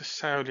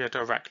necessarily a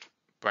direct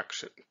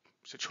Brexit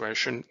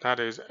situation. That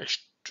is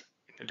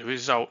the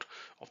result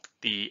of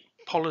the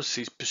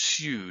policies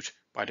pursued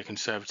by the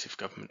Conservative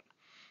government,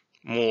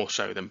 more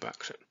so than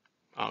Brexit,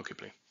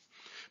 arguably.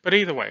 But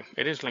either way,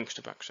 it is linked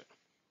to Brexit.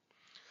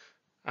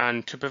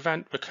 And to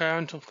prevent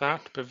recurrence of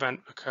that,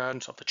 prevent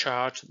recurrence of the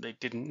charge that they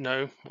didn't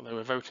know what they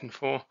were voting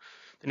for,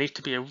 there needs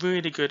to be a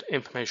really good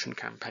information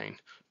campaign,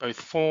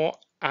 both for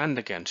and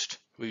against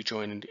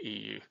rejoining the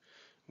EU,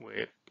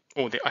 with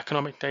all the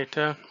economic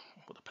data,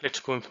 or the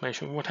political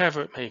information,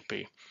 whatever it may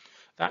be.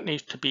 That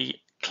needs to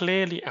be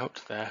clearly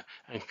out there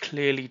and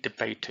clearly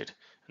debated,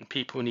 and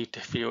people need to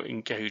feel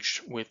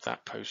engaged with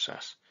that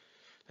process.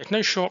 There's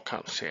no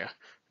shortcuts here.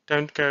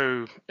 Don't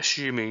go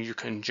assuming you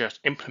can just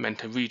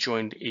implement a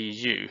rejoined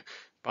EU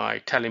by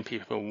telling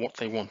people what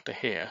they want to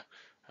hear,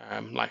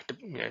 like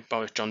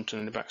Boris Johnson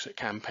and the Brexit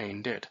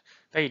campaign did.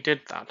 They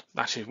did that.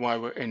 That is why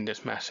we're in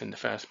this mess in the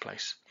first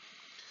place.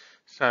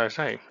 So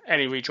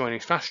any rejoining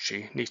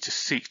strategy needs to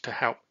seek to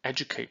help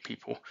educate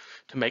people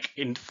to make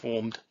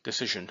informed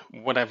decision,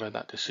 whatever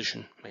that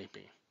decision may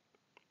be.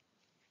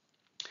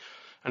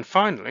 And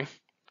finally,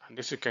 and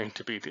this is going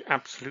to be the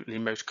absolutely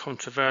most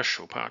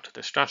controversial part of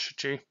the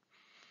strategy,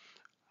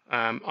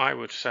 I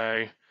would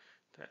say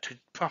that to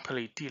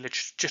properly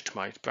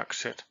delegitimize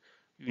Brexit,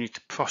 you need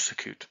to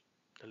prosecute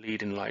the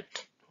leading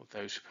light of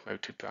those who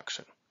promoted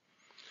Brexit.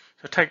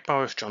 So take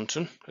Boris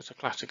Johnson as a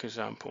classic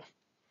example.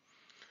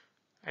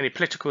 Any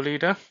political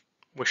leader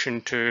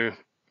wishing to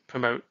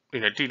promote,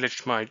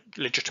 delegitimize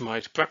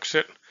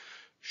Brexit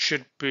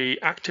should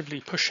be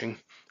actively pushing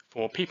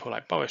for people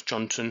like Boris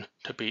Johnson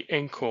to be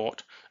in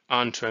court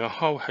answering a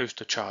whole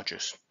host of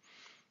charges: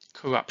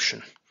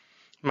 corruption,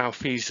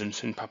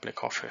 malfeasance in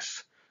public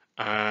office,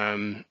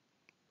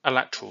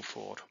 electoral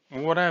fraud,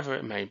 whatever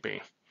it may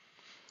be.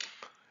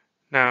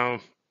 Now,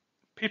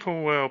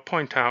 people will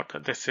point out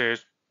that this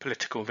is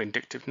political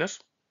vindictiveness,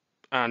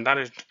 and that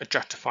is a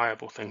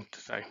justifiable thing to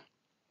say.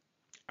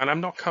 And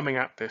I'm not coming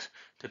at this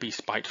to be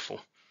spiteful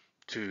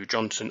to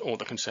Johnson or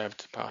the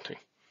Conservative Party,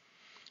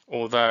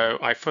 although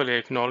I fully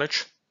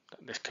acknowledge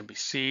that this can be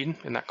seen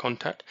in that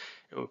context.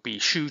 It would be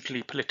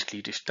hugely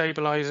politically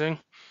destabilizing,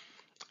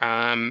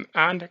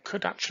 and it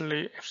could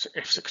actually,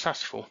 if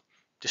successful,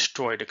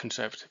 destroy the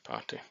Conservative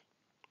Party.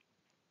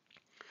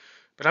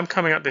 But I'm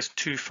coming at this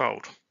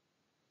twofold.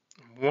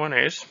 One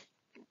is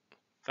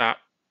that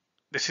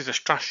this is a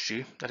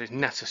strategy that is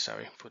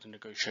necessary for the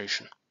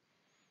negotiation.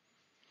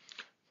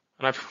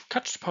 And I've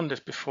touched upon this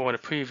before in a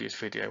previous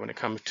video when it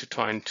comes to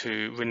trying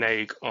to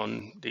renege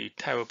on the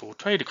terrible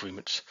trade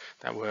agreements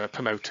that were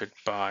promoted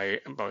by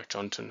Boris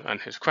Johnson and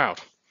his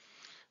crowd.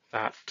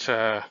 That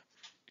to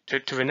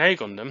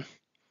renege on them,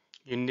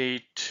 you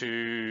need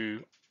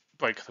to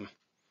break them.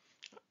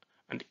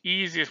 And the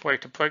easiest way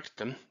to break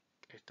them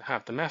is to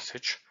have the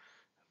message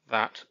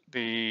that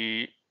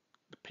the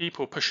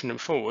people pushing them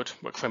forward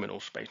were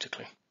criminals,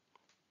 basically.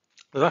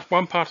 So that's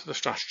one part of the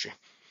strategy.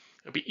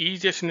 It'll be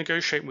easier to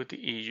negotiate with the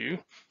EU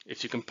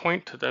if you can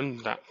point to them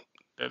that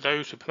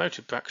those who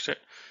promoted Brexit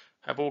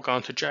have all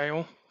gone to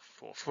jail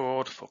for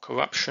fraud, for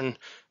corruption,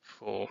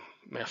 for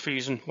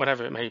malfeasance,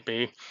 whatever it may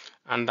be,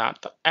 and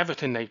that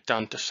everything they've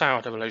done to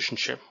sour the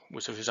relationship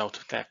was a result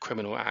of their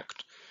criminal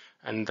act.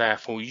 And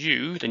therefore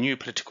you, the new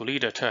political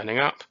leader turning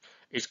up,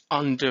 is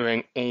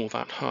undoing all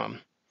that harm.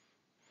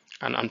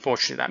 And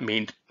unfortunately that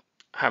means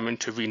having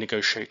to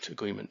renegotiate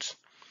agreements.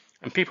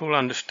 And people will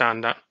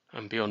understand that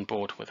and be on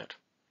board with it.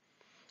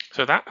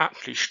 So that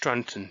actually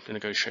strengthens the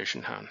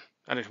negotiation hand.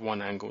 That is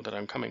one angle that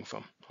I'm coming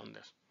from on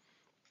this.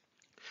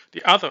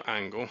 The other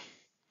angle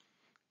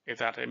is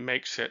that it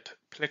makes it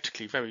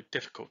politically very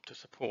difficult to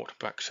support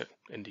Brexit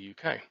in the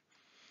UK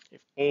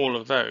if all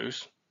of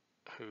those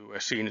who are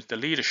seen as the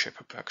leadership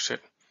of Brexit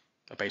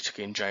are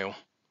basically in jail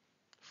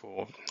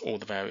for all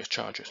the various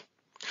charges.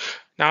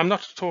 Now, I'm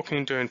not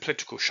talking doing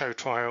political show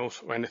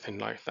trials or anything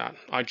like that.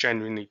 I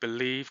genuinely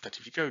believe that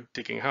if you go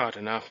digging hard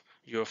enough,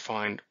 you'll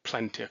find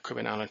plenty of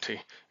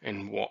criminality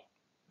in what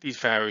these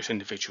various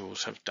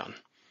individuals have done.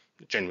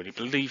 I genuinely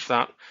believe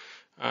that.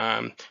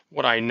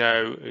 What I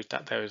know is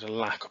that there is a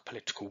lack of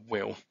political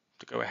will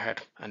to go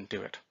ahead and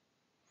do it.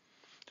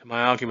 So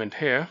my argument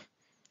here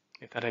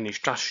is that any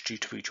strategy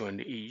to rejoin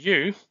the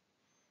EU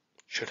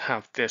should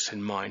have this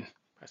in mind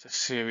as a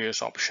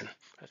serious option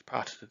as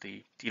part of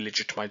the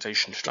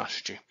delegitimization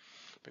strategy,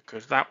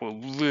 because that will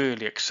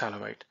really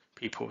accelerate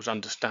people's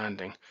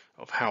understanding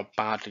of how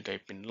badly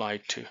they've been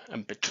lied to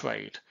and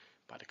betrayed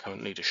by the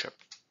current leadership.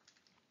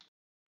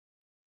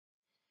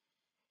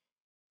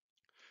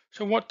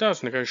 So what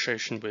does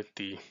negotiation with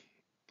the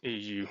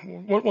EU,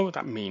 what would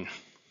that mean?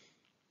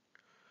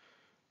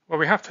 Well,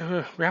 we have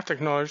to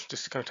acknowledge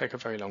this is going to take a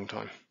very long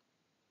time.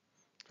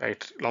 A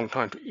long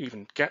time to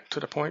even get to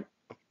the point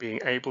of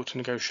being able to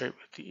negotiate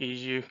with the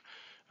EU,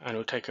 and it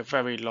will take a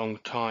very long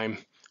time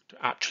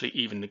to actually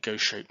even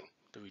negotiate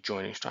the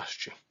rejoining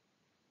strategy.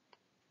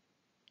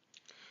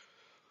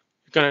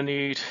 You're going to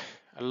need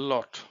a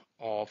lot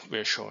of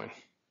reassuring.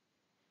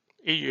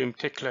 EU in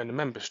particular and the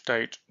member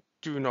states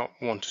do not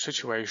want a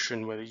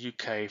situation where the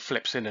UK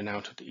flips in and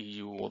out of the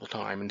EU all the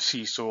time and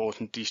seesaws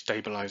and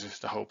destabilises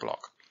the whole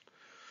bloc.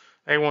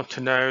 They want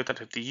to know that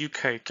if the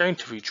UK is going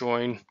to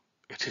rejoin,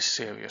 it is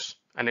serious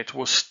and it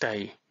will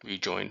stay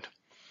rejoined.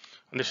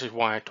 And this is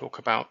why I talk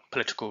about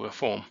political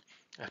reform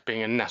as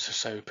being a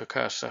necessary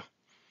precursor.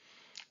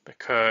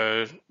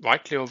 Because,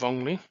 rightly or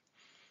wrongly,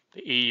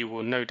 the EU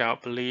will no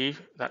doubt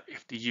believe that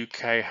if the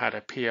UK had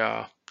a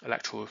PR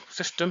electoral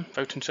system,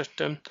 voting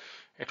system,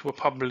 it will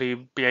probably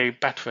be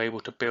better able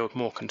to build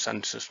more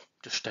consensus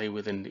to stay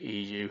within the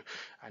EU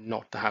and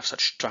not to have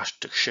such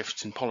drastic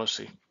shifts in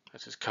policy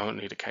as is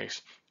currently the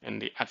case in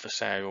the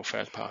adversarial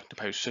third-party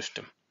opposed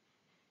system.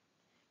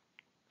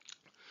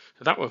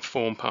 So that will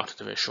form part of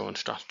the reassurance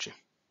strategy.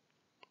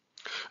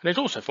 And it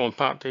also forms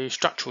part of the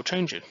structural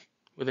changes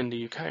within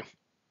the UK.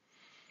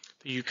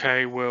 The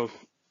UK will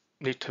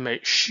need to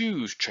make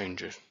huge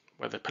changes,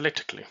 whether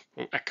politically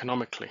or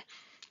economically,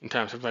 in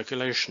terms of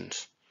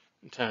regulations,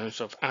 in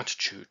terms of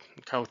attitude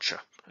and culture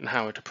and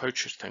how it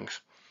approaches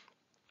things.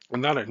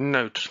 And that is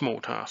no small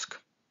task.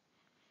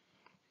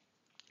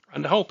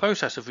 And the whole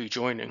process of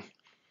rejoining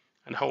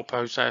and the whole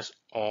process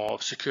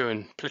of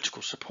securing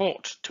political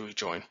support to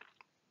rejoin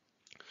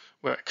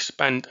will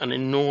expend an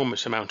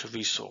enormous amount of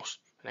resource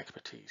and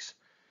expertise.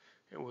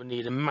 It will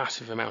need a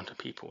massive amount of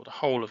people, the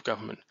whole of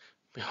government,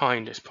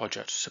 behind this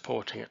project,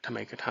 supporting it to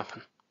make it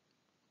happen.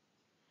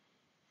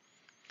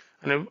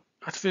 And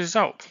as a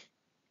result,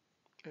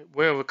 it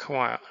will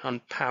require an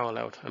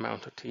unparalleled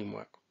amount of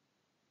teamwork.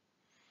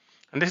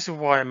 And this is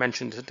why I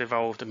mentioned the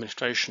devolved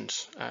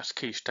administrations as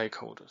key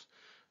stakeholders.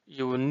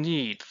 You will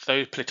need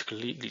those political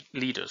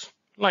leaders,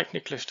 like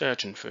Nicola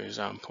Sturgeon, for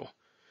example,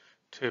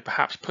 to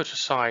perhaps put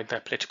aside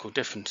their political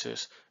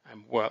differences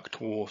and work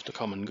towards the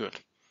common good.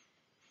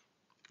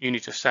 You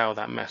need to sell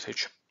that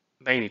message.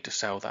 They need to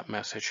sell that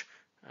message,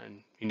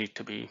 and you need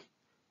to be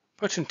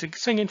put into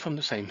singing from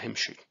the same hymn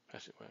sheet,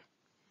 as it were.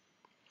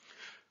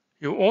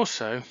 You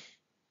also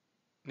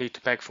need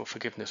to beg for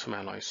forgiveness from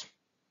allies.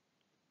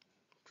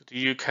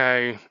 The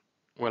UK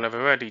will have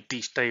already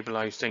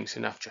destabilised things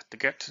enough just to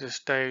get to this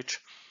stage.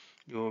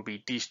 You will be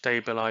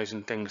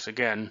destabilising things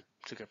again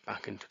to get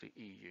back into the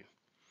EU.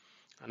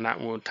 And that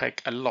will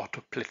take a lot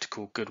of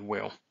political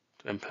goodwill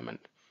to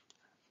implement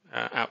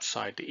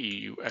outside the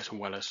EU as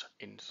well as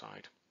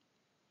inside.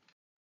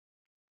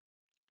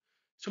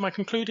 So my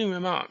concluding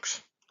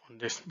remarks on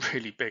this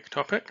really big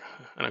topic,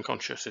 and I'm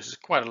conscious this is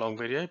quite a long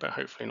video, but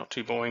hopefully not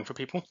too boring for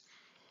people.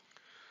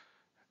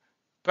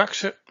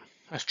 Brexit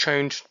has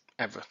changed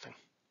everything.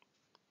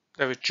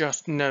 There is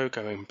just no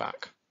going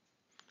back.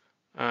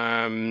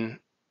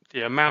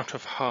 The amount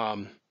of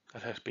harm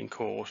that has been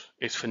caused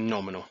is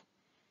phenomenal.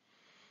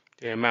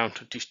 The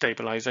amount of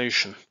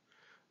destabilisation,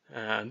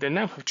 the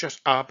amount of just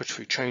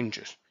arbitrary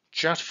changes,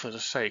 just for the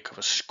sake of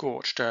a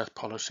scorched earth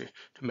policy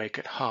to make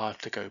it hard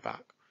to go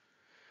back.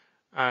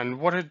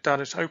 And what it's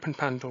done is open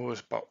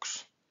Pandora's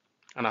box,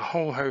 and a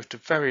whole host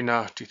of very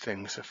nasty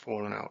things have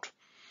fallen out,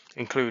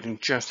 including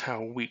just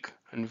how weak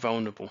and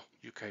vulnerable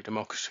UK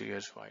democracy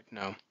is right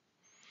now.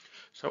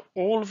 So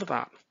all of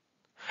that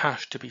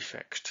has to be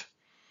fixed.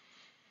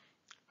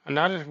 And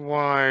that is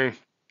why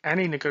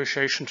any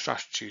negotiation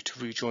strategy to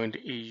rejoin the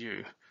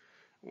EU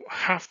will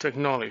have to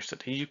acknowledge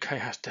that the UK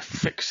has to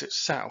fix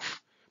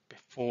itself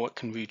before it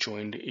can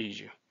rejoin the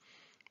EU.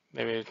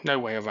 There is no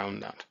way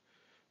around that.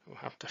 We'll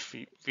have to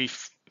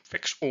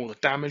fix all the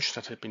damage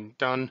that has been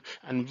done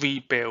and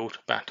rebuild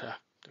better,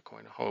 to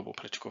coin a horrible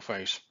political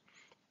phrase.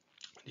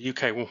 The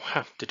UK will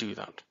have to do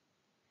that.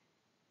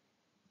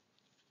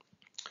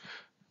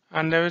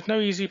 And there is no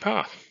easy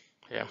path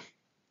here.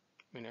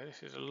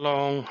 This is a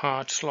long,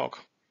 hard slog.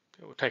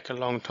 It will take a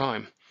long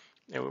time.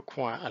 It will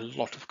require a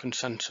lot of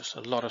consensus,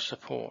 a lot of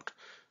support,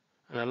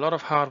 and a lot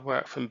of hard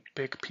work from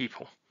big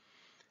people.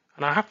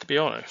 And I have to be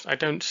honest, I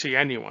don't see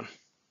anyone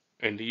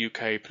in the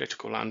UK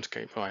political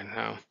landscape right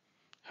now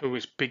who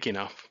is big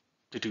enough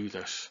to do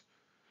this.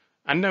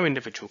 And no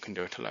individual can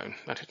do it alone.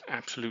 That is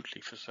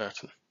absolutely for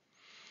certain.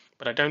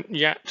 But I don't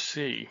yet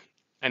see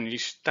any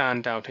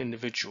standout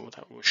individual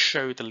that will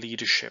show the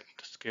leadership,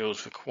 the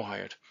skills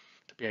required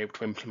to be able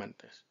to implement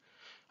this.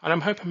 And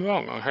I'm hoping I'm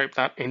wrong. I hope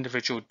that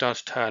individual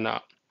does turn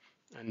up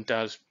and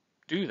does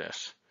do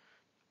this.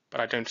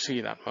 But I don't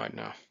see that right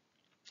now.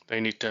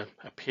 They need to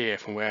appear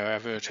from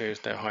wherever it is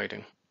they're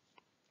hiding.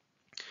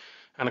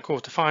 And of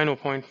course, the final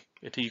point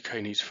is the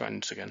UK needs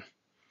friends again.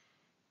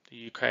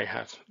 The UK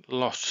has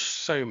lost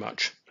so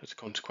much as a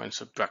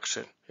consequence of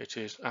Brexit. It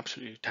is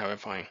absolutely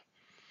terrifying.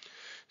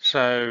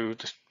 So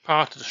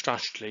part of the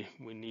strategy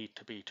we need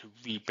to be to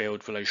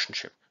rebuild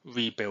relationship,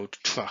 rebuild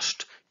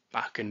trust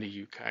back in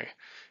the UK.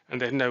 And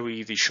there's no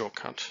easy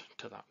shortcut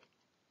to that.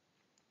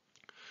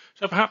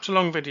 So perhaps a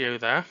long video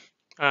there,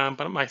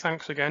 but my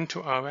thanks again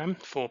to RM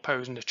for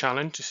posing the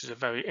challenge. This is a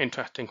very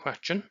interesting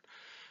question.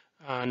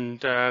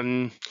 And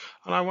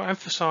I will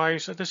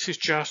emphasize that this is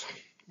just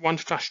one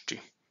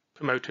strategy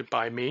promoted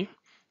by me.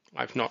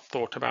 I've not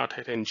thought about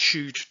it in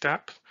huge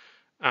depth.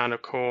 And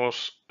of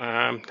course,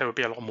 there would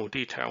be a lot more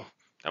detail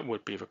that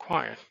would be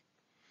required.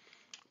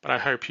 But I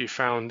hope you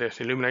found this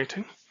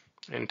illuminating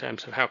in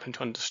terms of helping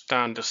to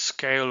understand the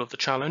scale of the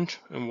challenge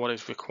and what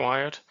is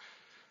required.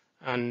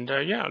 And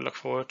yeah, I look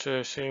forward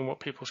to seeing what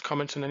people's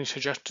comments and any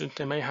suggestions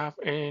they may have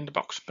in the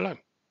box below.